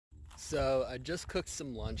So I just cooked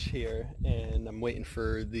some lunch here, and I'm waiting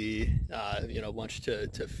for the lunch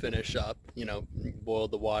to finish up.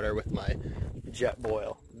 Boiled the water with my jet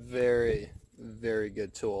boil. Very, very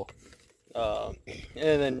good tool. And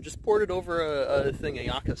then just poured it over a thing of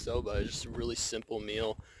yakisoba. Just a really simple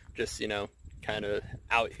meal. Just kind of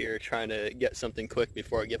out here trying to get something quick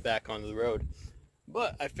before I get back onto the road.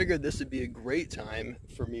 But I figured this would be a great time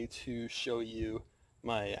for me to show you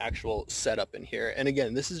my actual setup in here. And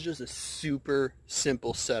again, this is just a super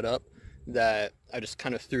simple setup that I just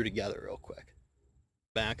kind of threw together real quick.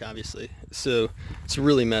 Back, obviously. So it's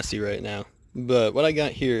really messy right now. But what I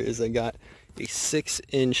got here is I got a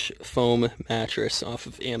 6-inch foam mattress off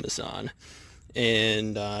of Amazon.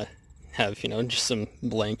 And have, just some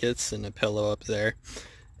blankets and a pillow up there.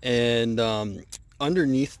 And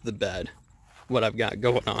underneath the bed, what I've got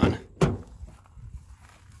going on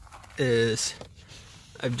is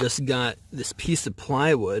I've just got this piece of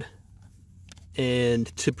plywood, and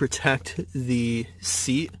to protect the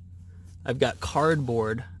seat, I've got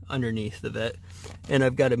cardboard underneath of it, and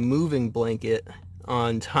I've got a moving blanket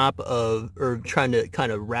on top of, or trying to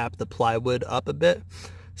kind of wrap the plywood up a bit,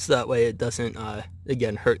 so that way it doesn't,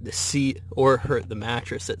 again, hurt the seat or hurt the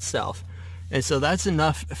mattress itself. And so that's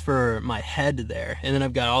enough for my head there. And then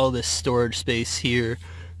I've got all this storage space here.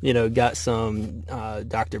 Got some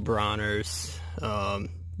Dr. Bronner's,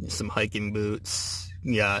 some hiking boots.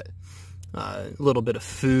 Got a little bit of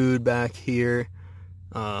food back here.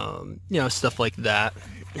 Stuff like that.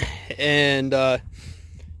 And, then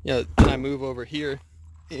I move over here,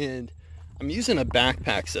 and I'm using a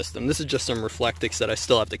backpack system. This is just some Reflectix that I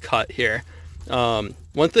still have to cut here. One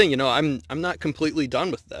thing, I'm not completely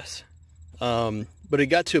done with this. But it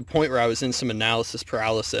got to a point where I was in some analysis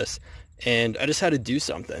paralysis, and I just had to do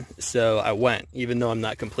something. So I went, even though I'm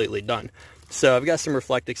not completely done. So I've got some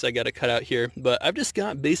Reflectix I got to cut out here, but I've just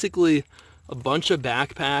got basically a bunch of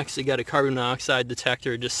backpacks. I got a carbon monoxide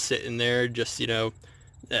detector just sitting there, just,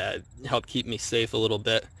 help keep me safe a little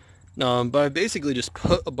bit. But I basically just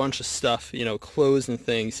put a bunch of stuff, clothes and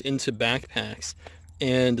things into backpacks,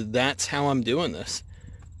 and that's how I'm doing this.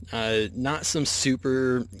 Not some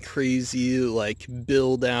super crazy like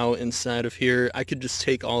build out inside of here. I could just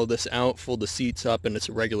take all of this out, fold the seats up, and it's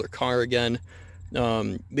a regular car again.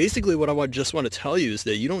 Basically what I just want to tell you is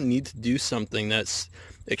that you don't need to do something that's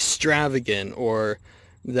extravagant or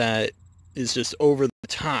that is just over the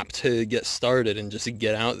top to get started and just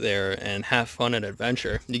get out there and have fun and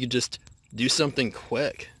adventure. You could just do something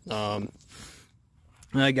quick. I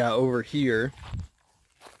got over here,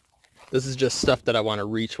 this is just stuff that I want to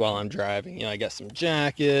reach while I'm driving. I got some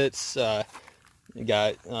jackets, I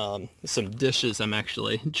got some dishes I'm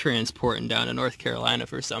actually transporting down to North Carolina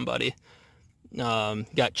for somebody.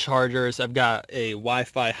 Got chargers. I've got a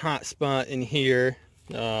Wi-Fi hotspot in here.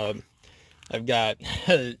 I've got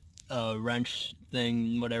a wrench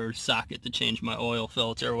thing, whatever socket to change my oil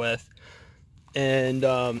filter with. And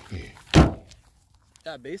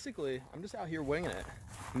yeah, basically I'm just out here winging it.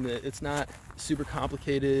 It's not super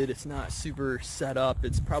complicated, it's not super set up,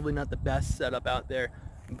 it's probably not the best setup out there,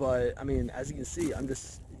 but I mean, as you can see, I'm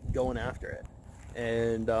just going after it.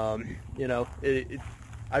 And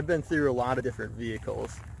I've been through a lot of different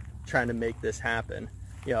vehicles trying to make this happen.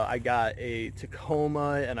 I got a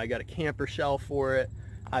Tacoma and I got a camper shell for it.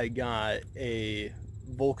 I got a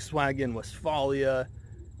Volkswagen Westfalia,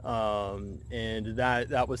 and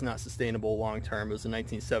that was not sustainable long term. It was a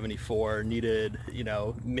 1974, needed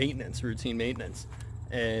maintenance, routine maintenance,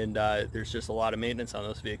 and there's just a lot of maintenance on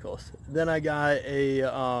those vehicles. Then I got a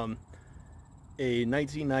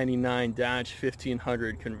 1999 Dodge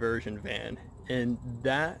 1500 conversion van, and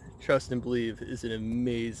that, trust and believe, is an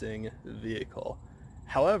amazing vehicle.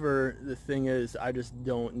 However, the thing is, I just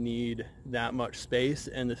don't need that much space,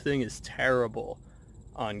 and the thing is terrible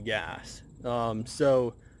on gas.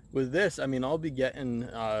 So with this, I mean, I'll be getting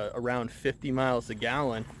around 50 miles a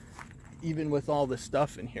gallon, even with all this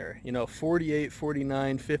stuff in here. 48,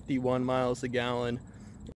 49, 51 miles a gallon.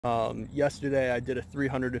 Yesterday, I did a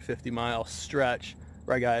 350 mile stretch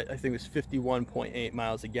where I got, I think it was 51.8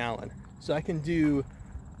 miles a gallon. So I can do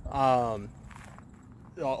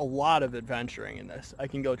a lot of adventuring in this. I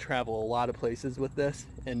can go travel a lot of places with this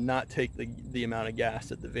and not take the amount of gas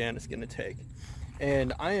that the van is going to take.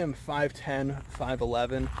 And I am 5'10",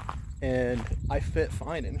 5'11", and I fit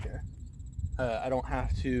fine in here. I don't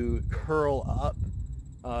have to curl up.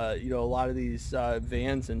 A lot of these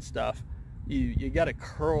vans and stuff, you got to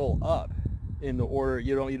curl up in the order.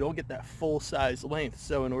 You don't get that full size length.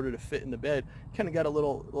 So in order to fit in the bed, kind of got a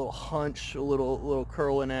little hunch, a little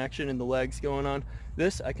curl in action in the legs going on.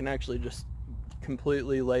 This I can actually just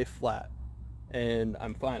completely lay flat and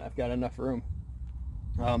I'm fine. I've got enough room.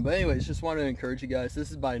 But anyways, just wanted to encourage you guys.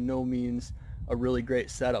 This is by no means a really great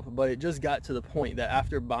setup, but it just got to the point that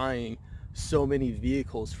after buying so many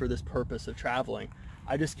vehicles for this purpose of traveling,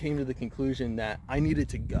 I just came to the conclusion that I needed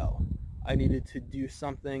to go. I needed to do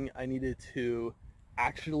something. I needed to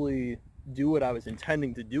actually do what I was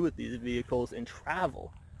intending to do with these vehicles and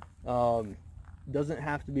travel. Doesn't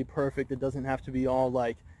have to be perfect. It doesn't have to be all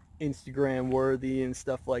like Instagram worthy and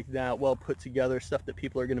stuff like that, well put together, stuff that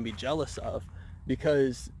people are going to be jealous of,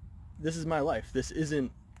 because this is my life. This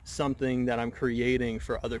isn't something that I'm creating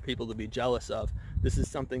for other people to be jealous of. This is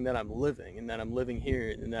something that I'm living, and that I'm living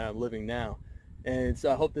here, and that I'm living now. And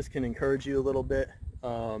so I hope this can encourage you a little bit.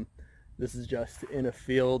 This is just in a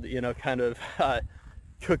field, you know, kind of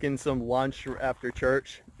cooking some lunch after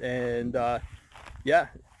church. And yeah,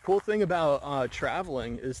 cool thing about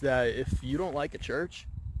traveling is that if you don't like a church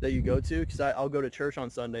that you go to, because I'll go to church on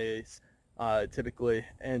Sundays typically,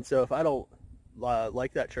 and so if I don't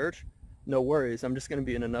like that church, no worries, I'm just going to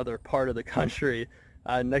be in another part of the country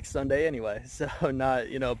next Sunday anyway, so not,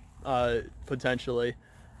 you know, potentially.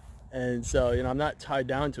 And so, you know, I'm not tied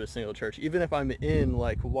down to a single church. Even if I'm in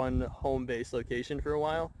like one home-based location for a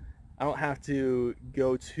while, I don't have to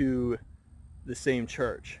go to the same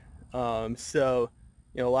church. So,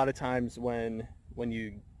 you know, a lot of times when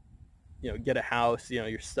you know, get a house, you know,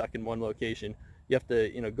 you're stuck in one location. You have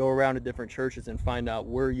to, you know, go around to different churches and find out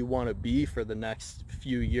where you want to be for the next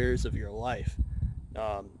few years of your life.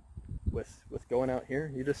 With going out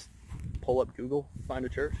here, you just pull up Google, find a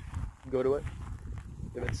church, go to it.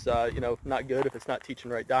 If it's you know, not good, if it's not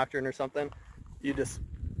teaching right doctrine or something, you just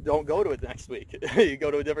don't go to it next week. You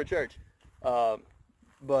go to a different church.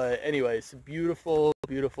 But anyways, beautiful,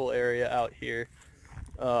 beautiful area out here.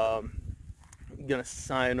 I'm gonna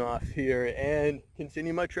sign off here and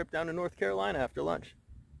continue my trip down to North Carolina after lunch.